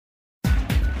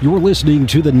You're listening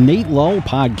to the Nate Lull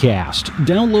Podcast.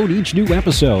 Download each new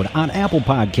episode on Apple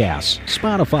Podcasts,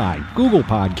 Spotify, Google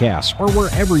Podcasts, or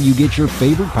wherever you get your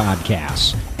favorite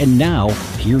podcasts. And now,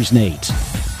 here's Nate.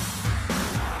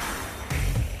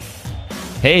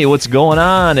 Hey, what's going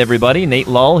on, everybody? Nate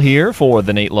Lull here for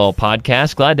the Nate Lull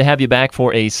Podcast. Glad to have you back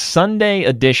for a Sunday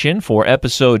edition for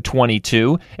episode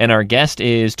 22. And our guest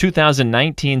is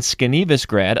 2019 Schenevus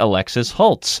grad Alexis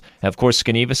Hults. Of course,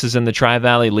 Schenevus is in the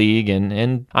Tri-Valley League,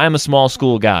 and I'm a small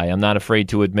school guy. I'm not afraid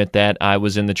to admit that. I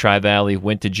was in the Tri-Valley,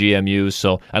 went to GMU,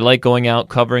 so I like going out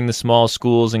covering the small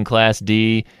schools in Class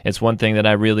D. It's one thing that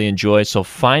I really enjoy. So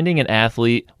finding an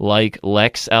athlete like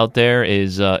Lex out there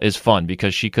is fun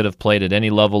because she could have played at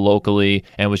any level locally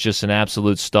and was just an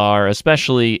absolute star,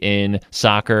 especially in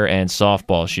soccer and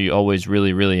softball. She always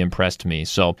really impressed me.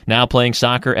 So now playing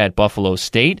soccer at Buffalo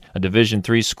State, a Division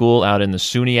III school out in the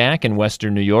SUNYAC in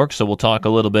Western New York. So we'll talk a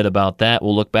little bit about that.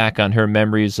 We'll look back on her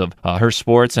memories of her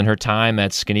sports and her time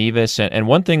at Schenevus. And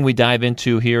one thing we dive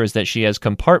into here is that she has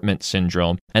compartment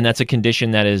syndrome, and that's a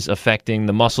condition that is affecting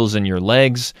the muscles in your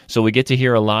legs. So we get to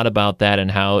hear a lot about that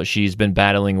and how she's been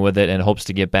battling with it and hopes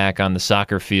to get back on the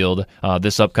soccer field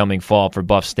this upcoming fall for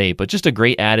Buff State. But just a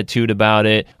great attitude about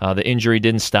it. The injury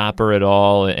didn't stop her at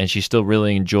all, and she's still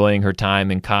really enjoying her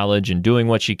time in college and doing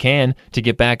what she can to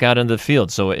get back out into the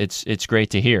field. So it's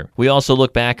great to hear. We also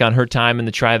look back on her time in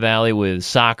the Tri-Valley with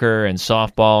soccer and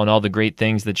softball and all the great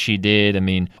things that she did. I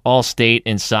mean, All-State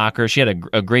in soccer. She had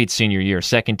a great senior year.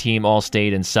 Second team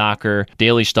All-State in soccer.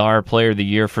 Daily Star Player of the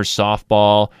Year for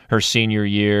softball her senior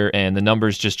year, and the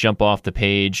numbers just jump off the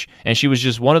page. And she was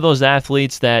just one of those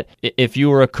athletes that if you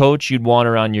were a coach, you'd want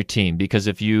her on your team, because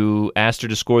if you asked her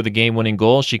to score the game-winning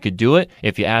goal, she could do it.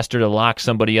 If you asked her to lock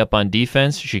somebody up on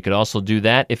defense, she could also do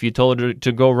that. If you told her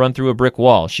to go run through a brick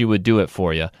wall, she would do it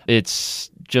for you. It's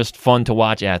just fun to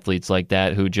watch athletes like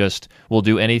that who just will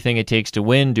do anything it takes to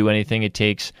win, do anything it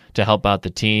takes to help out the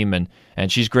team,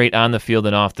 and she's great on the field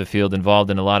and off the field,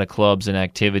 involved in a lot of clubs and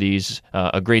activities,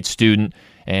 a great student,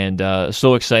 and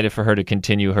so excited for her to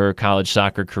continue her college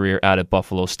soccer career out at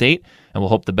Buffalo State, and we'll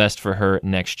hope the best for her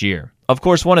next year. Of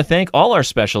course, want to thank all our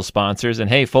special sponsors. And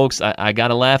hey, folks, I got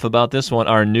to laugh about this one.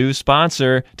 Our new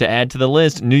sponsor to add to the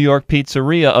list, New York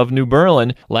Pizzeria of New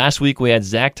Berlin. Last week, we had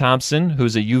Zach Thompson,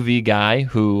 who's a UV guy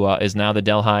who is now the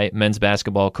Delhi men's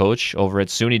basketball coach over at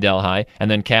SUNY Delhi.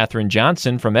 And then Catherine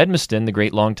Johnson from Edmiston, the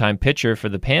great longtime pitcher for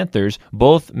the Panthers,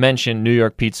 both mentioned New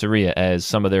York Pizzeria as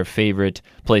some of their favorite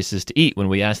places to eat when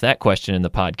we asked that question in the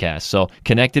podcast. So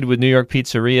connected with New York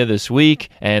Pizzeria this week,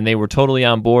 and they were totally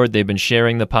on board. They've been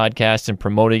sharing the podcast and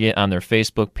promoting it on their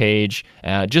Facebook page.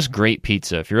 Just great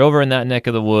pizza. If you're over in that neck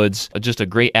of the woods, just a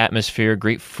great atmosphere,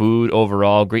 great food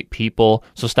overall, great people.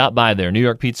 So stop by there. New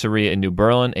York Pizzeria in New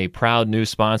Berlin, a proud new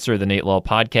sponsor of the Nate Lull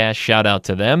Podcast. Shout out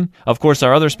to them. Of course,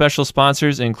 our other special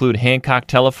sponsors include Hancock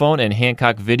Telephone and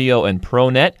Hancock Video and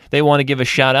ProNet. They want to give a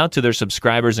shout out to their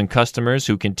subscribers and customers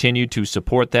who continue to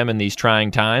support them in these trying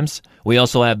times. We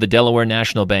also have the Delaware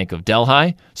National Bank of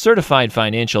Delhi, Certified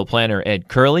Financial Planner Ed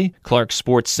Curley, Clark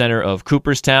Sports Center of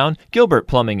Cooperstown, Gilbert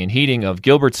Plumbing and Heating of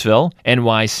Gilbertsville,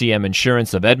 NYCM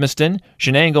Insurance of Edmiston,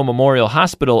 Shenango Memorial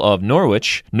Hospital of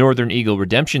Norwich, Northern Eagle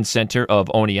Redemption Center of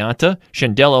Oneonta,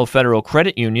 Shendello Federal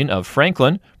Credit Union of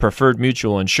Franklin, Preferred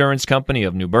Mutual Insurance Company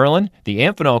of New Berlin, the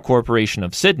Amphenol Corporation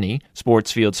of Sydney,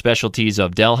 Sportsfield Specialties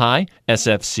of Delhi,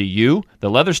 SFCU, the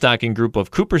Leatherstocking Group of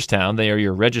Cooperstown, they are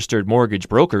your registered mortgage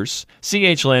brokers,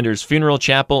 C.H. Landers Funeral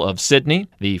Chapel of Sydney,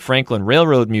 the Franklin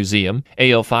Railroad Museum,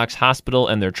 A.O. Fox Hospital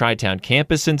and their Tri-Town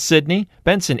campus in Sydney,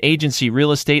 Benson Agency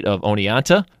Real Estate of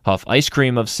Oneonta, Huff Ice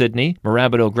Cream of Sydney,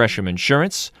 Morabito Gresham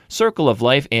Insurance, Circle of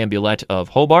Life Ambulette of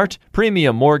Hobart,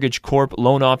 Premium Mortgage Corp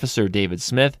Loan Officer David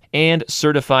Smith, and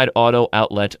Certified Auto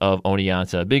Outlet of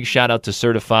Oneonta. Big shout out to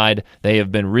Certified. They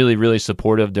have been really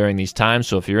supportive during these times,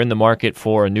 so if you're in the market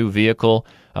for a new vehicle,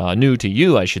 new to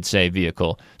you, I should say,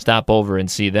 vehicle, stop over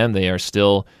and see them. They are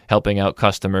still helping out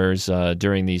customers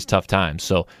during these tough times.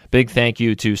 So big thank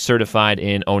you to Certified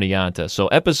in Oneonta. So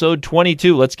episode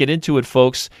 22, let's get into it,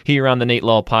 folks, here on the Nate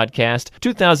Lull Podcast.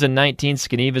 2019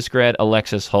 Schenevus grad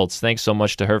Alexis Hults. Thanks so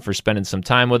much to her for spending some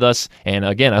time with us. And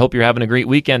again, I hope you're having a great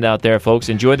weekend out there, folks.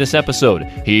 Enjoy this episode.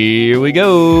 Here we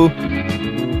go.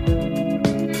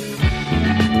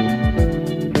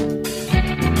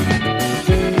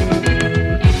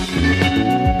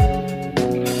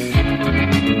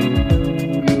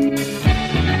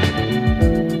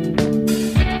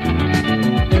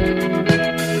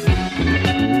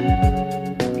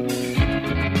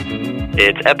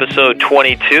 It's episode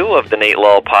 22 of the Nate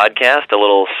Lull podcast, a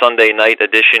little Sunday night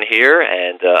edition here,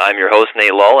 and I'm your host,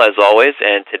 Nate Lull, as always,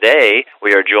 and today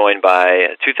we are joined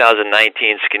by 2019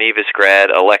 Schenevus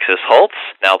grad Alexis Hults,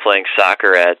 now playing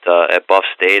soccer at Buff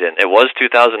State, and it was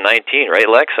 2019, right,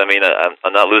 Lex? I mean,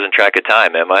 I'm not losing track of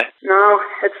time, am I? No,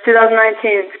 it's 2019.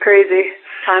 It's crazy.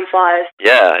 Time flies.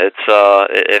 Yeah,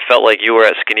 it felt like you were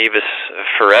at Schenevus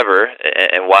forever,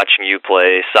 and watching you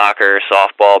play soccer,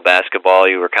 softball, basketball,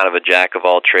 you were kind of a jack of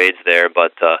all trades there,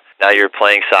 but now you're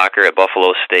playing soccer at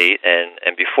Buffalo State,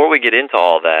 and before we get into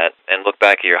all that and look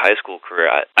back at your high school career,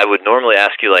 I would normally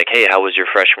ask you, like, hey, how was your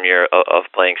freshman year of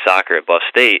playing soccer at Buff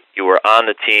State? You were on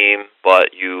the team,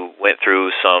 but you went through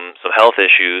some health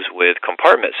issues with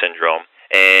compartment syndrome.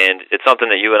 And it's something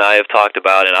that you and I have talked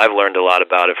about, and I've learned a lot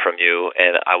about it from you,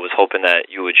 and I was hoping that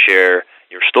you would share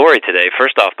your story today,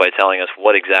 first off by telling us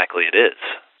what exactly it is.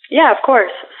 Yeah, of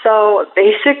course. So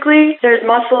basically, you have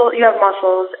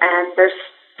muscles, and there's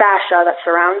fascia that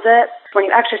surrounds it. When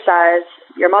you exercise,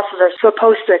 your muscles are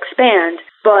supposed to expand,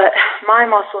 but my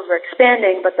muscles were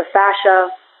expanding, but the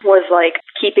fascia was like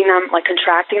keeping them, like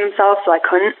contracting themselves, so I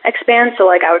couldn't expand. So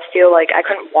like I would feel like I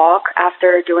couldn't walk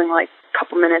after doing like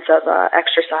couple minutes of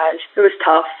exercise. It was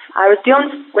tough. I was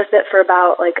dealing with it for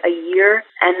about like a year,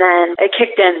 and then it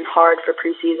kicked in hard for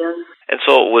preseason. And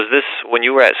so was this, when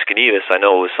you were at Schenevus, I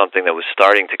know it was something that was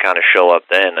starting to kind of show up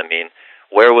then. I mean,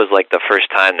 where was like the first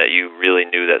time that you really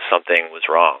knew that something was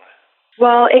wrong?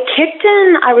 Well, it kicked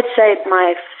in, I would say,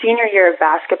 my senior year of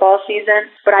basketball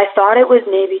season, but I thought it was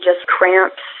maybe just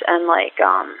cramps and like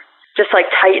just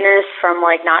like tightness from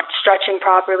like not stretching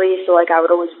properly, so like I would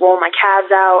always roll my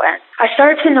calves out, and I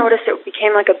started to notice it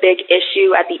became like a big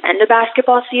issue at the end of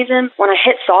basketball season. When I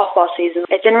hit softball season,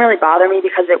 it didn't really bother me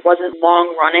because it wasn't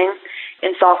long running.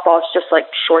 In softball, it's just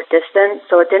like short distance,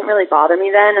 so it didn't really bother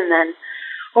me then. And then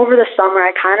over the summer,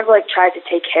 I kind of like tried to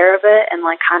take care of it and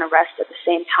like kind of rest at the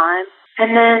same time.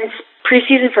 And then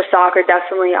preseason for soccer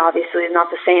definitely, obviously, is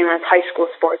not the same as high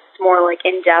school sports. It's more like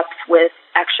in-depth with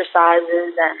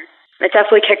exercises, and it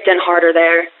definitely kicked in harder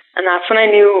there. And that's when I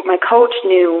knew, my coach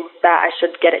knew that I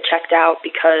should get it checked out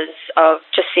because of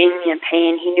just seeing me in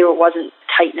pain. He knew it wasn't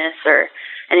tightness or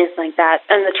anything like that.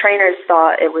 And the trainers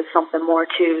thought it was something more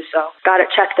too. So got it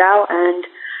checked out, and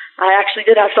I actually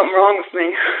did have something wrong with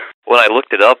me. When I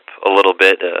looked it up a little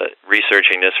bit,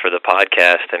 researching this for the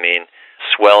podcast, I mean,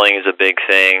 swelling is a big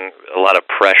thing, a lot of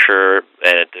pressure,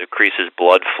 and it decreases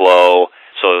blood flow.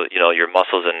 So, you know, your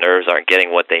muscles and nerves aren't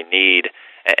getting what they need.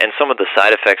 And some of the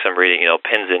side effects I'm reading, you know,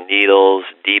 pins and needles,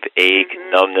 deep ache,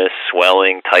 numbness,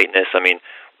 swelling, tightness. I mean,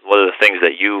 what are the things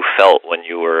that you felt when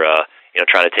you were,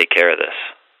 trying to take care of this?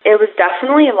 It was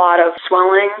definitely a lot of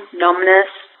swelling, numbness.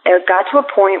 It got to a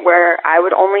point where I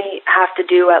would only have to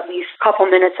do at least a couple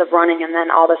minutes of running, and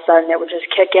then all of a sudden it would just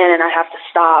kick in and I'd have to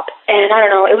stop. And I don't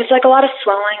know, it was like a lot of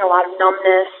swelling, a lot of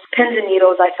numbness, pins and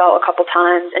needles I felt a couple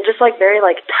times, and just like very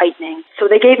like tightening. So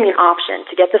they gave me an option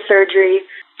to get the surgery,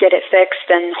 get it fixed,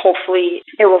 and hopefully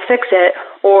it will fix it,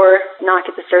 or not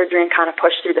get the surgery and kind of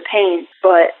push through the pain.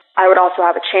 But I would also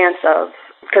have a chance of,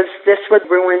 because this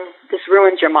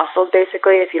ruins your muscles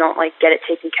basically if you don't like get it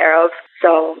taken care of.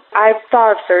 So I've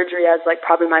thought of surgery as like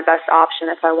probably my best option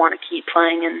if I want to keep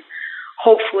playing, and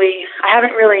hopefully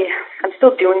I'm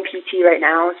still doing PT right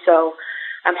now, so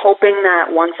I'm hoping that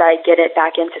once I get it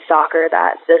back into soccer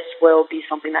that this will be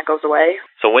something that goes away.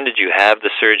 So when did you have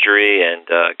the surgery, and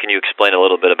can you explain a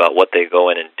little bit about what they go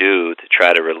in and do to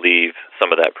try to relieve some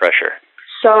of that pressure?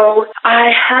 So I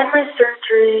had my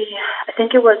surgery, I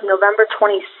think it was November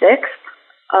 26th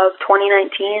of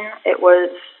 2019.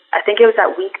 I think it was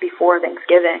that week before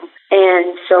Thanksgiving.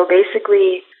 And so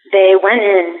basically they went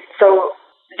in, so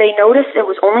they noticed it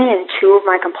was only in 2 of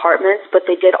my compartments, but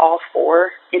they did all 4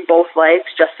 in both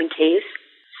legs just in case.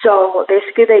 So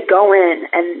basically they go in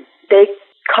and they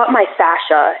cut my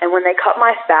fascia, and when they cut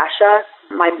my fascia,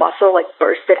 my muscle like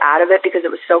bursted out of it because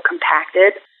it was so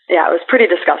compacted. Yeah, it was pretty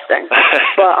disgusting.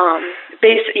 But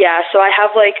so I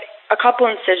have like a couple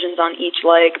incisions on each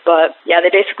leg, but yeah, they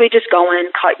basically just go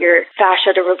in, cut your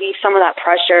fascia to relieve some of that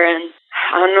pressure, and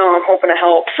I don't know, I'm hoping it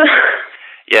helps.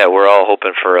 Yeah, we're all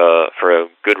hoping for a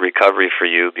good recovery for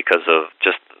you because of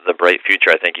just the bright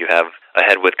future I think you have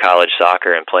ahead with college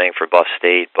soccer and playing for Buff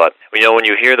State. But you know, when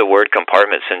you hear the word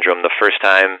compartment syndrome, the first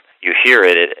time you hear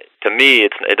it, to me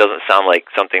it doesn't sound like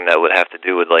something that would have to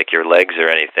do with like your legs or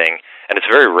anything. And it's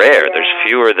very rare. Yeah. There's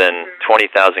fewer than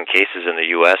 20,000 cases in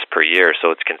the U.S. per year,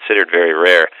 so it's considered very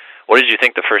rare. What did you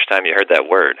think the first time you heard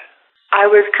that word? I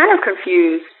was kind of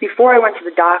confused. Before I went to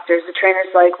the doctors, the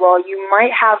trainer's like, well, you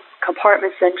might have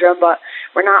compartment syndrome, but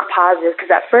we're not positive,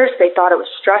 because at first they thought it was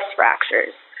stress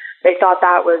fractures. They thought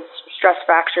that was stress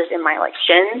fractures in my like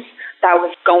shins that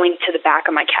was going to the back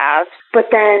of my calves.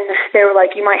 But then they were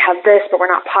like, you might have this, but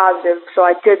we're not positive. So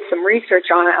I did some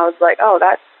research on it. I was like, oh,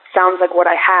 that sounds like what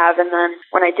I have. And then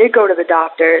when I did go to the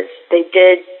doctors, they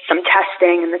did some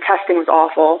testing, and the testing was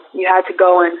awful. You had to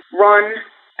go and run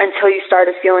until you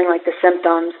started feeling like the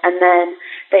symptoms, and then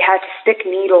they had to stick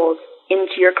needles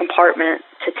into your compartment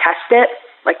to test it,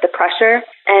 like the pressure.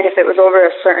 And if it was over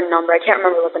a certain number, I can't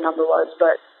remember what the number was,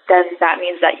 but then that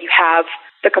means that you have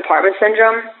the compartment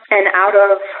syndrome. And out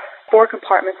of 4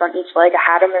 compartments on each leg, I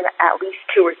had them in at least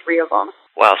 2 or 3 of them.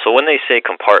 Wow, so when they say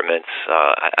compartments,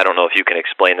 I don't know if you can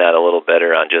explain that a little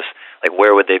better on just, like,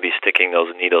 where would they be sticking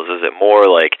those needles? Is it more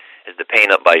like, is the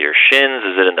pain up by your shins?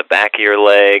 Is it in the back of your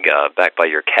leg, back by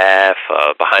your calf,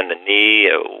 behind the knee?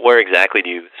 Where exactly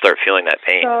do you start feeling that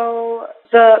pain? So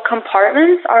the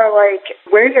compartments are like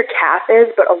where your calf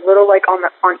is, but a little like on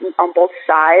both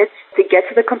sides to get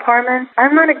to the compartments.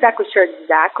 I'm not exactly sure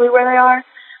exactly where they are,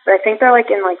 but I think they're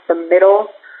like in like the middle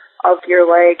of your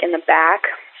leg in the back.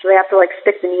 So they have to like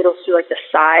stick the needles through like the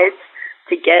sides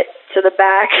to get to the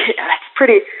back. It's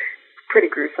pretty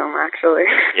gruesome, actually.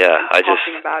 Yeah,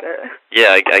 talking about it.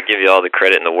 Yeah, I give you all the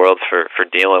credit in the world for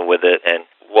dealing with it. And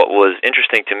what was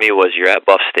interesting to me was you're at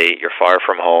Buff State, you're far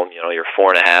from home, you're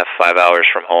 4.5, 5 hours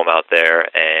from home out there,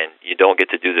 and you don't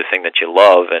get to do the thing that you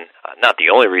love. And not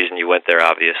the only reason you went there,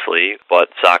 obviously,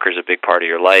 but soccer's a big part of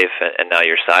your life, and now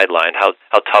you're sidelined. How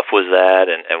tough was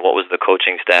that, and what was the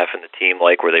coaching staff and the team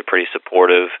like? Were they pretty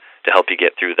supportive to help you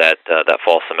get through that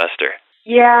fall semester?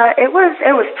 Yeah, it was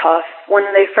tough. When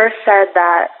they first said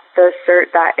that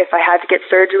that if I had to get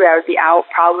surgery, I would be out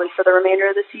probably for the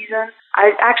remainder of the season.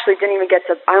 I actually didn't even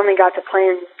I only got to play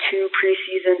in 2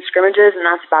 preseason scrimmages, and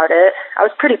that's about it. I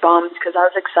was pretty bummed because I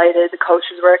was excited. The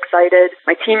coaches were excited.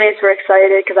 My teammates were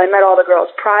excited because I met all the girls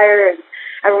prior, and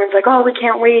everyone's like, oh, we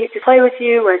can't wait to play with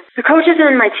you. And the coaches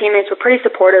and my teammates were pretty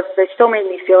supportive. They still made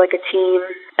me feel like a team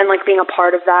and like being a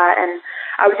part of that. And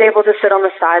I was able to sit on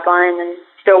the sideline and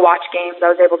still watch games. I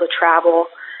was able to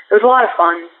travel. It was a lot of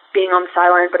fun being on the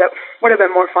sideline, but it would have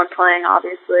been more fun playing,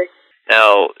 obviously.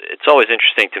 Now, it's always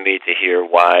interesting to me to hear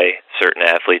why certain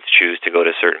athletes choose to go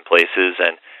to certain places,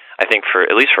 and I think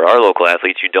at least for our local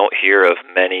athletes, you don't hear of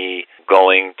many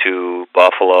going to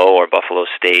Buffalo or Buffalo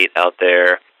State out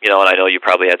there. And I know you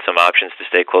probably had some options to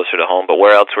stay closer to home, but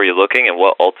where else were you looking, and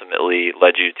what ultimately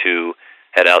led you to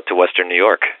head out to Western New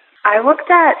York? I looked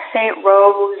at St.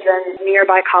 Rose and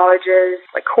nearby colleges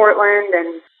like Cortland,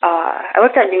 and I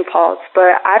looked at New Paltz,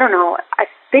 but I don't know. I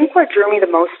think what drew me the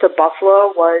most to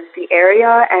Buffalo was the area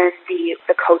and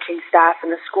the coaching staff and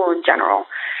the school in general.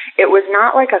 It was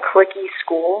not like a cliquey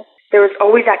school. There was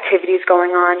always activities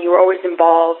going on. You were always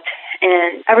involved,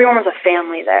 and everyone was a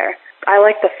family there. I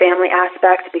like the family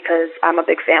aspect because I'm a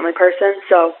big family person.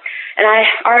 And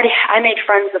I made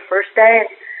friends the first day, and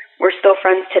we're still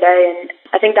friends today, and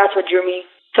I think that's what drew me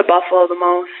to Buffalo the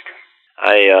most.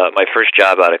 My first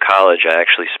job out of college, I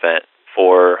actually spent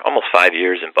for almost 5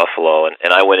 years in Buffalo,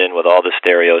 and I went in with all the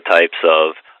stereotypes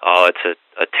of, it's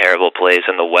a terrible place,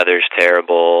 and the weather's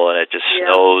terrible, and it just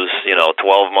snows,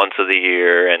 12 months of the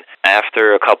year. And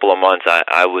after a couple of months,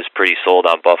 I was pretty sold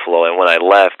on Buffalo, and when I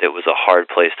left, it was a hard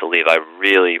place to leave. I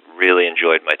really, really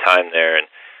enjoyed my time there, and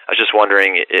I was just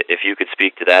wondering if you could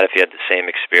speak to that, if you had the same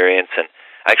experience. And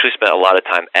I actually spent a lot of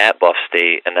time at Buff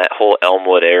State, and that whole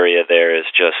Elmwood area there is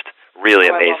just really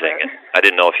amazing. And I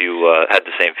didn't know if you had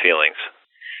the same feelings.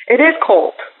 It is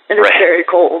cold. It is very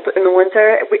cold in the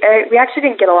winter. We actually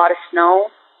didn't get a lot of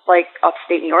snow like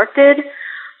upstate New York did.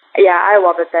 Yeah, I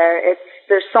love it there.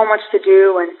 There's so much to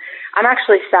do, and I'm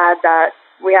actually sad that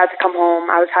we had to come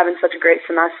home. I was having such a great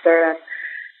semester, and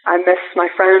I miss my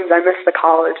friends. I miss the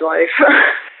college life.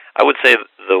 I would say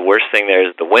the worst thing there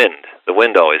is the wind. The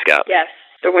wind always got me. Yes.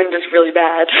 The wind is really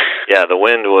bad. Yeah, the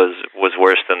wind was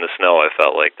worse than the snow, I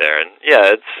felt like there. And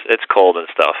yeah, it's cold and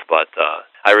stuff, but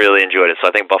I really enjoyed it. So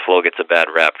I think Buffalo gets a bad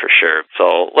rap for sure.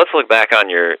 So let's look back on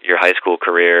your high school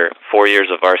career. 4 years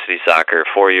of varsity soccer,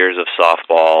 4 years of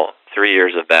softball, 3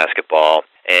 years of basketball.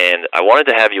 And I wanted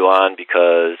to have you on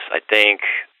because I think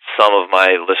some of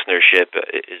my listenership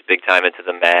is big time into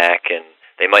the MAC, and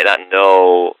they might not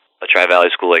know a Tri-Valley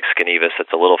school like Schenevus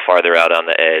that's a little farther out on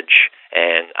the edge.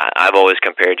 And I've always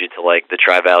compared you to like the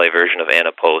Tri-Valley version of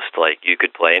Anna Post. Like, you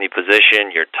could play any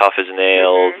position, you're tough as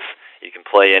nails, you can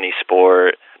play any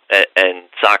sport, and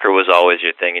soccer was always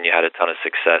your thing, and you had a ton of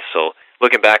success. So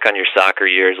looking back on your soccer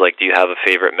years, like, do you have a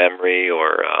favorite memory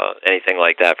or anything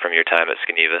like that from your time at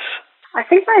Schenevus? I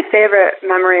think my favorite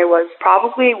memory was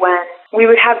probably when we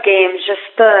would have games, just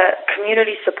the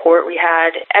community support we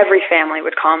had. Every family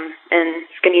would come in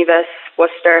Schenevus,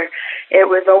 Worcester. It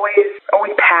was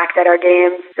always packed at our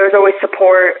games. There was always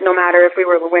support, no matter if we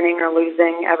were winning or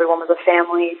losing. Everyone was a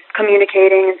family,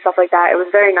 communicating and stuff like that. It was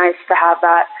very nice to have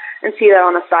that and see that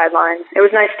on the sidelines. It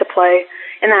was nice to play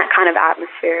in that kind of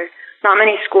atmosphere. Not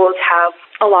many schools have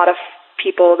a lot of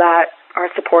people that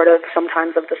are supportive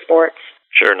sometimes of the sports.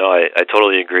 Sure, no, I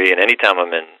totally agree. And anytime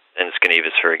I'm in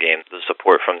Schenevus for a game, the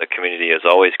support from the community is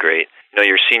always great. You know,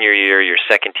 your senior year, your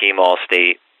second team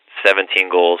All-State, 17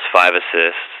 goals, 5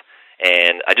 assists.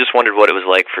 And I just wondered what it was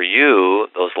like for you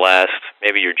those last,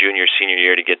 maybe your junior, senior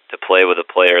year, to get to play with a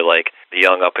player like the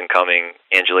young up-and-coming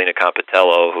Angelina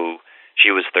Compitello, who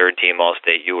she was third team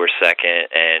All-State, you were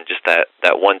second, and just that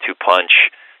 1-2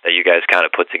 punch that you guys kind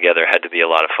of put together had to be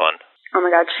a lot of fun. Oh my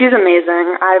God, she's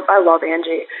amazing. I love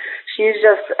Angie.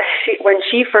 When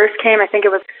she first came, I think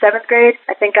it was 7th grade.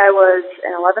 I think I was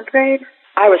in 11th grade.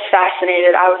 I was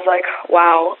fascinated. I was like,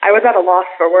 wow. I was at a loss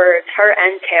for words. Her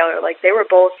and Taylor, like, they were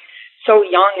both so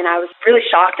young, and I was really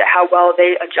shocked at how well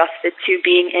they adjusted to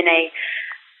being in a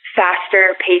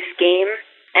faster paced game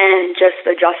and just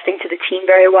adjusting to the team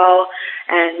very well.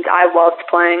 And I loved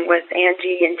playing with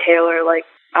Angie and Taylor. Like,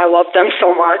 I loved them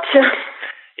so much.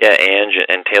 Yeah, Ange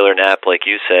and Taylor Knapp, like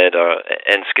you said,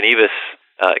 and Schenevus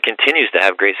continues to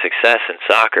have great success in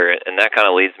soccer, and that kind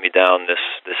of leads me down this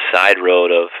side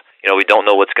road of, you know, we don't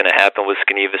know what's going to happen with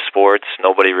Schenevus sports.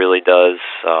 Nobody really does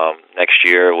next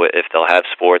year, if they'll have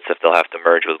sports, if they'll have to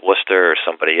merge with Worcester or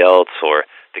somebody else, or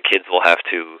the kids will have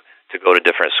to go to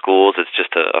different schools. It's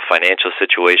just a financial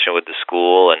situation with the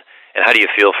school, and how do you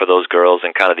feel for those girls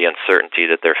and kind of the uncertainty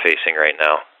that they're facing right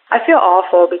now? I feel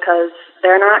awful because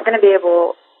they're not going to be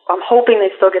able. I'm hoping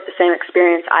they still get the same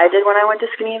experience I did when I went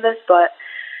to Schenevus, but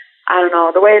I don't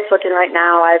know. The way it's looking right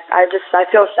now, I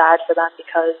feel sad for them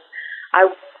because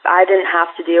I didn't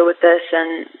have to deal with this,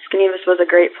 and Schenevus was a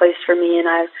great place for me, and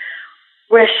I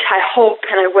hope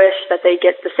and I wish that they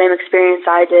get the same experience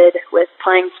I did with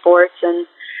playing sports and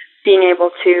being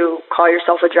able to call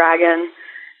yourself a dragon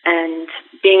and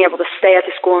being able to stay at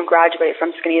the school and graduate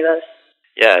from Schenevus.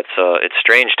 Yeah, it's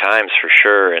strange times for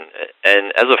sure,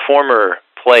 and as a former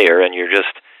player, and you're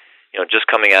just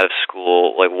coming out of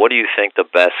school, like, what do you think the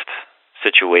best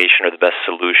situation or the best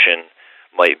solution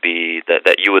might be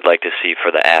that you would like to see for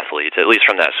the athletes, at least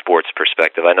from that sports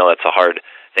perspective? I know that's a hard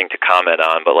thing to comment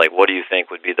on, but like, what do you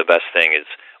think would be the best thing? Is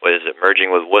it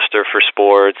merging with Worcester for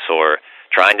sports, or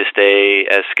trying to stay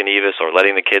as Schenevus, or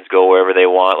letting the kids go wherever they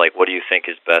want? Like, what do you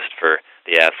think is best for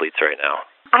the athletes right now?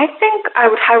 I think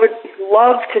I would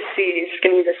love to see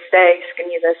Schenevus stay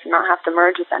Schenevus and not have to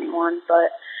merge with anyone,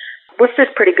 but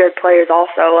Worcester's pretty good players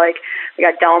also. Like, we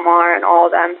got Delmar and all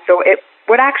of them, so it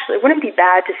wouldn't be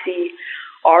bad to see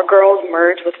our girls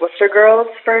merge with Worcester girls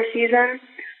for a season,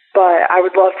 but I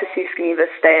would love to see Schenevus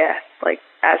stay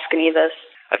as Schenevus.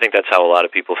 I think that's how a lot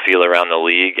of people feel around the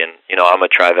league, and you know, I'm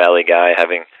a Tri-Valley guy,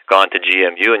 having gone to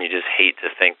GMU, and you just hate to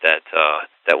think that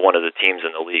one of the teams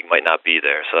in the league might not be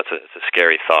there. So it's a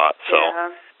scary thought. So, yeah.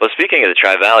 But speaking of the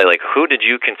Tri-Valley, like, who did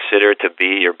you consider to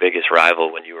be your biggest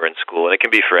rival when you were in school? And it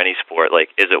can be for any sport. Like,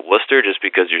 is it Worcester just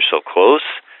because you're so close,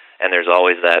 and there's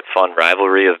always that fun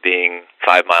rivalry of being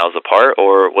 5 miles apart,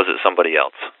 or was it somebody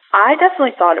else? I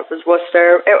definitely thought it was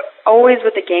Worcester. Always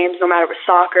with the games, no matter if it was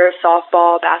soccer,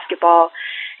 softball, basketball,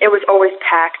 it was always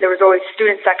packed. There was always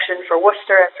student section for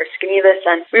Worcester and for Schenevus,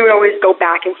 and we would always go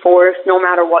back and forth no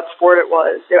matter what sport it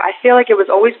was. I feel like it was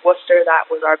always Worcester that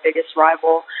was our biggest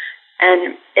rival,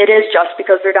 and it is just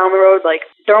because they're down the road. Like,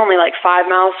 they're only 5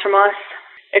 miles from us.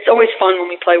 It's always fun when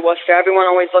we play Worcester. Everyone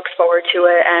always looks forward to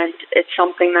it, and it's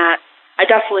something that I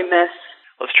definitely miss.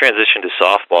 Let's transition to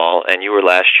softball, and you were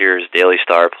last year's Daily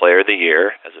Star Player of the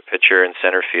Year as a pitcher and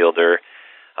center fielder.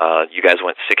 You guys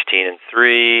went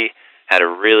 16-3. Had a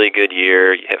really good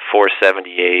year. You hit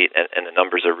 .478, and the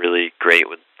numbers are really great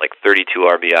with 32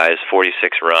 RBIs,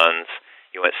 46 runs.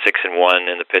 You went 6-1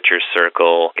 in the pitcher's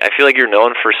circle. I feel like you're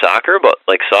known for soccer, but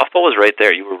softball was right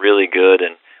there. You were really good,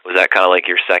 and was that kind of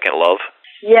your second love?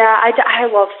 Yeah, I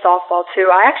love softball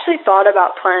too. I actually thought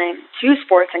about playing 2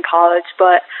 sports in college,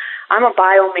 but I'm a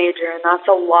bio major, and that's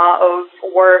a lot of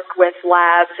work with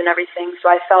labs and everything.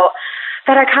 So I felt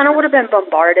that I kind of would have been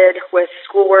bombarded with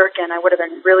schoolwork, and I would have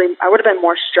been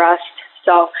more stressed.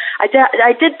 So I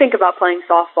did think about playing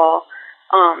softball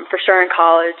for sure in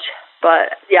college,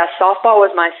 but yeah, softball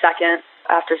was my second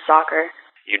after soccer.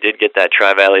 You did get that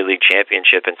Tri-Valley League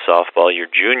championship in softball your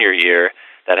junior year.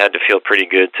 That had to feel pretty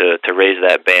good to raise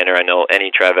that banner. I know any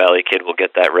Tri-Valley kid will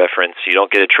get that reference. You don't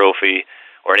get a trophy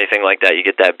or anything like that, you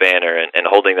get that banner, and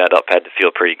holding that up had to feel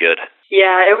pretty good.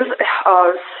 Yeah, it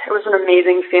was an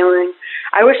amazing feeling.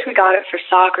 I wish we got it for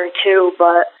soccer too,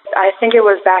 but I think it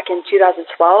was back in 2012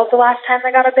 the last time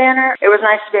I got a banner. It was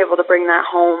nice to be able to bring that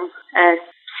home and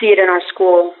see it in our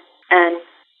school and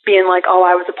being like, oh,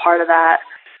 I was a part of that.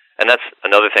 And that's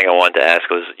another thing I wanted to ask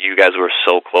was you guys were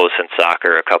so close in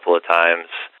soccer a couple of times.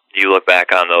 Do you look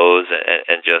back on those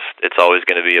and just it's always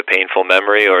going to be a painful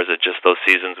memory, or is it just those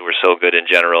seasons were so good in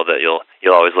general that you'll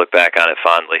always look back on it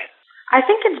fondly? I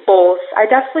think it's both. I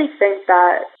definitely think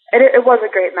that it was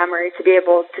a great memory to be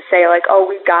able to say, like, oh,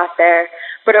 we got there.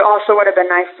 But it also would have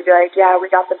been nice to be like, yeah, we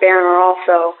got the banner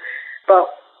also. But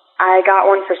I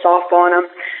got one for softball, and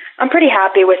I'm pretty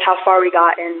happy with how far we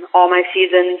got in all my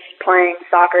seasons playing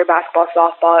soccer, basketball,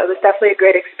 softball. It was definitely a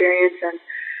great experience, and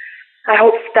I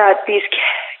hope that these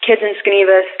kids in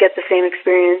Schenevus get the same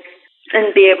experience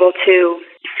and be able to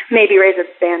maybe raise a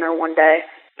banner one day.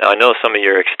 Now, I know some of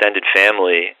your extended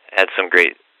family had some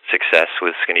great success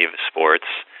with Schenevus sports.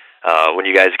 When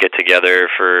you guys get together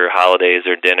for holidays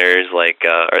or dinners,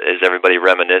 is everybody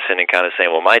reminiscing and kind of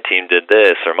saying, well, my team did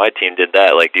this or my team did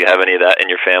that? Like, do you have any of that in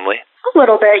your family? A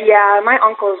little bit, yeah. My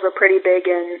uncles were pretty big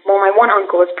my one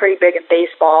uncle was pretty big in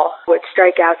baseball with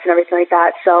strikeouts and everything like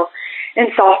that. So in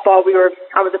softball,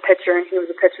 I was a pitcher and he was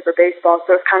a pitcher for baseball.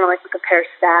 So it's kind of like we compare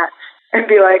stats and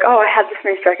be like, oh, I had this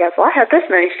many strikeouts. Well, I had this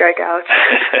many strikeouts.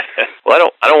 Well,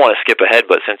 I don't want to skip ahead,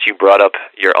 but since you brought up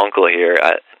your uncle here,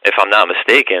 if I'm not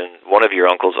mistaken, one of your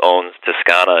uncles owns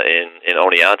Toscana in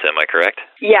Oneonta. Am I correct?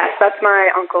 Yes, that's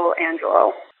my uncle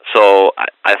Angelo. So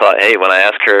I thought, hey, when I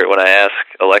ask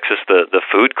Alexis the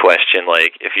food question,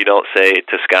 like, if you don't say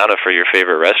Toscana for your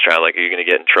favorite restaurant, like, are you going to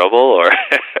get in trouble or?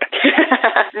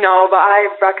 No, but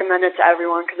I recommend it to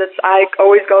everyone because I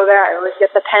always go there. I always get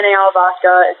the penne alla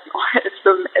vodka.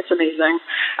 It's amazing.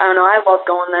 I don't know. I love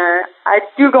going there. I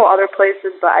do go other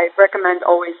places, but I recommend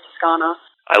always Toscana.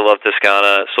 I love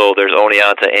Toscana. So there's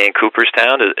Oneonta and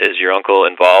Cooperstown. Is your uncle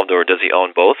involved, or does he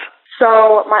own both?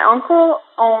 So my uncle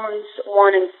owns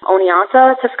one in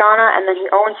Oneonta, Toscana, and then he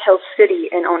owns Hill City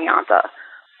in Oneonta.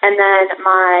 And then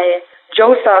my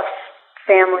Joseph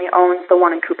family owns the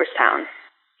one in Cooperstown.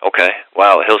 Okay.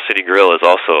 Wow, Hill City Grill is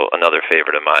also another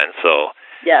favorite of mine. So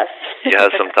yes, you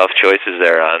have some tough choices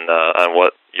there on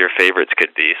what your favorites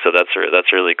could be. So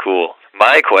that's really cool.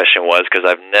 My question was, because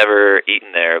I've never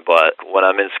eaten there, but when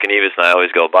I'm in Schenevus and I always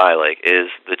go by, like,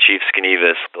 is the Chief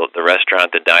Schenevus, the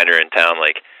restaurant, the diner in town,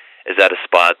 like, is that a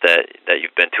spot that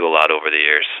you've been to a lot over the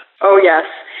years? Oh, yes.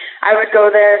 I would go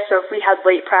there. So if we had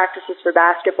late practices for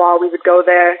basketball, we would go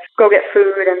there, go get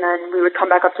food, and then we would come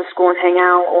back up to school and hang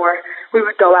out, or we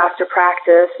would go after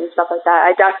practice and stuff like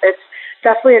that. It's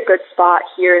definitely a good spot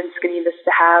here in Schenevus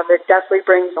to have. It definitely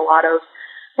brings a lot of,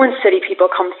 when city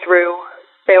people come through,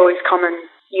 they always come and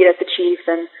eat at the Chief,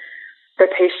 and the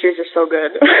pastries are so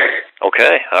good.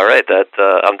 Okay, all right.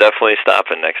 I'm definitely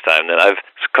stopping next time. Then I've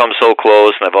come so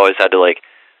close, and I've always had to, like,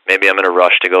 maybe I'm in a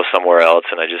rush to go somewhere else,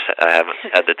 and I haven't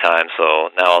had the time.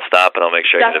 So now I'll stop, and I'll make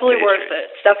sure I get a pastry. Definitely worth it.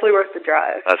 It's definitely worth the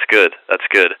drive. That's good.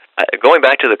 Going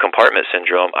back to the compartment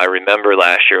syndrome, I remember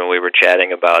last year when we were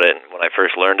chatting about it, and when I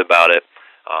first learned about it,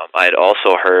 I had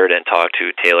also heard and talked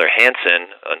to Taylor Hansen,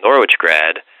 a Norwich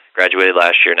grad, graduated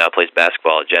last year, now plays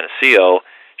basketball at Geneseo.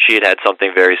 She had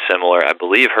something very similar. I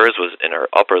believe hers was in her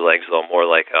upper legs, though, more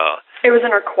like it was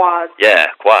in her quad. Yeah,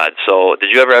 quad. So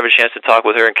did you ever have a chance to talk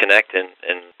with her and connect and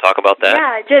talk about that? Yeah,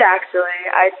 I did actually.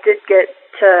 I did get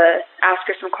to ask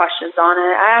her some questions on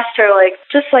it. I asked her, like,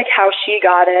 just like how she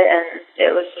got it, and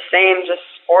it was the same, just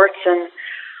sports and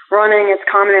running. It's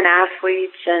common in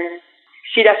athletes, and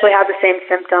she definitely had the same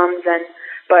symptoms.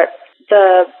 But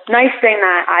the nice thing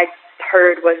that I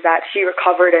heard was that she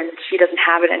recovered and she doesn't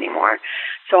have it anymore.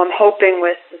 So I'm hoping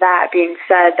with that being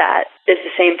said that it's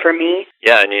the same for me.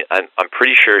 Yeah, and I'm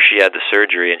pretty sure she had the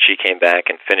surgery and she came back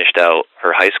and finished out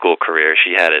her high school career.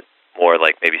 She had it more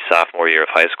like maybe sophomore year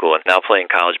of high school and now playing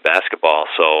college basketball.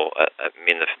 So, I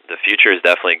mean, the future is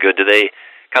definitely good. Do they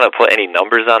kind of put any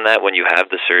numbers on that when you have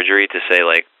the surgery to say,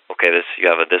 like, okay, you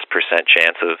have this %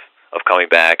 chance of coming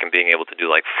back and being able to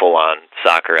do, like, full-on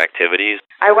soccer activities?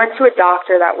 I went to a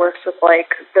doctor that works with,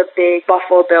 like, the big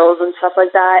Buffalo Bills and stuff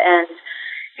like that, and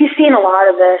he's seen a lot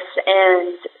of this,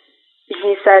 and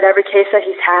he said every case that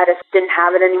he's had didn't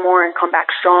have it anymore and come back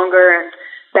stronger and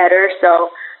better,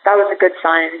 so that was a good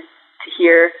sign to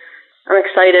hear. I'm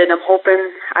excited.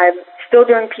 I'm still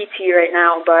doing PT right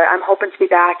now, but I'm hoping to be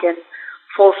back in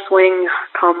full swing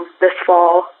come this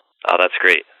fall. Oh, that's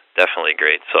great. Definitely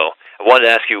great. So I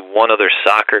wanted to ask you one other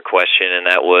soccer question, and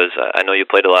that was, I know you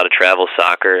played a lot of travel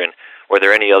soccer, and were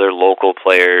there any other local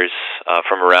players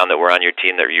from around that were on your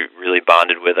team that you really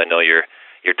bonded with? I know you're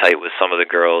tight with some of the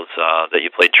girls that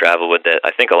you played travel with. That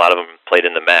I think a lot of them played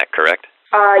in the MAC, correct?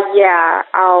 Yeah.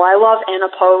 Oh, I love Anna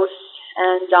Post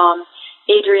and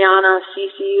Adriana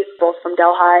Cece, both from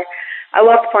Delhi. I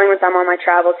loved playing with them on my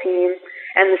travel team,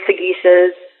 and the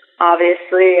Sagises,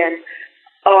 obviously, and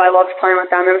I loved playing with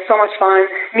them. It was so much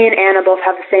fun. Me and Anna both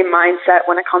have the same mindset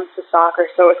when it comes to soccer,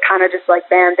 so it was kind of just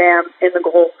like bam, bam, in the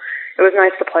goal. It was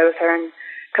nice to play with her, and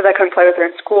because I couldn't play with her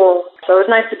in school, so it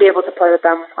was nice to be able to play with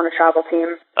them on a travel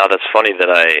team. Oh, that's funny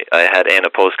that I had Anna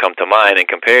Post come to mind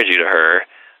and compared you to her,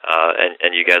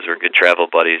 and you guys were good travel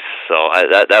buddies, so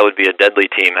that would be a deadly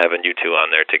team having you two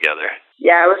on there together.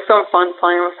 Yeah, it was so fun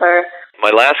playing with her. My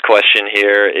last question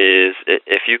here is,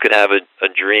 if you could have a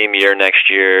dream year next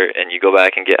year and you go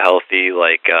back and get healthy,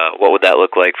 like what would that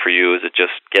look like for you? Is it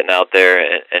just getting out there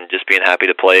and just being happy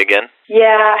to play again?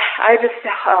 Yeah,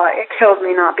 it killed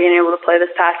me not being able to play this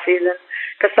past season,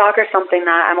 because soccer is something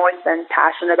that I've always been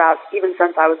passionate about, even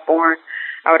since I was born.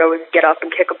 I would always get up and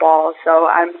kick a ball, so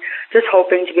I'm just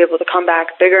hoping to be able to come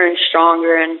back bigger and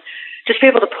stronger and just be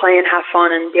able to play and have fun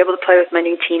and be able to play with my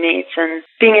new teammates and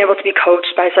being able to be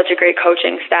coached by such a great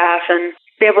coaching staff and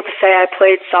be able to say I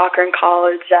played soccer in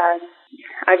college.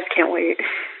 I just can't wait.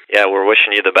 Yeah, we're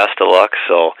wishing you the best of luck.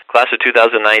 So, class of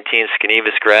 2019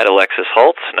 Schenevus grad Alexis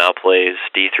Hults now plays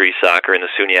D3 soccer in the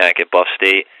SUNYAC at Buff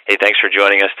State. Hey, thanks for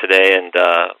joining us today, and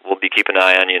we'll be keeping an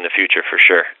eye on you in the future for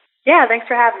sure. Yeah, thanks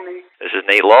for having me. This is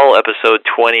Nate Lull, episode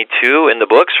 22 in the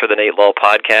books for the Nate Lull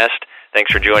podcast.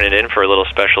 Thanks for joining in for a little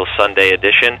special Sunday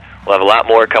edition. We'll have a lot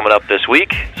more coming up this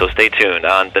week, so stay tuned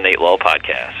on the Nate Lull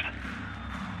podcast.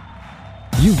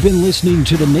 You've been listening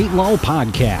to the Nate Lull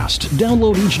podcast.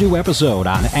 Download each new episode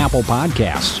on Apple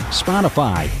Podcasts,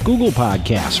 Spotify, Google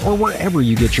Podcasts, or wherever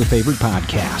you get your favorite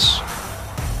podcasts.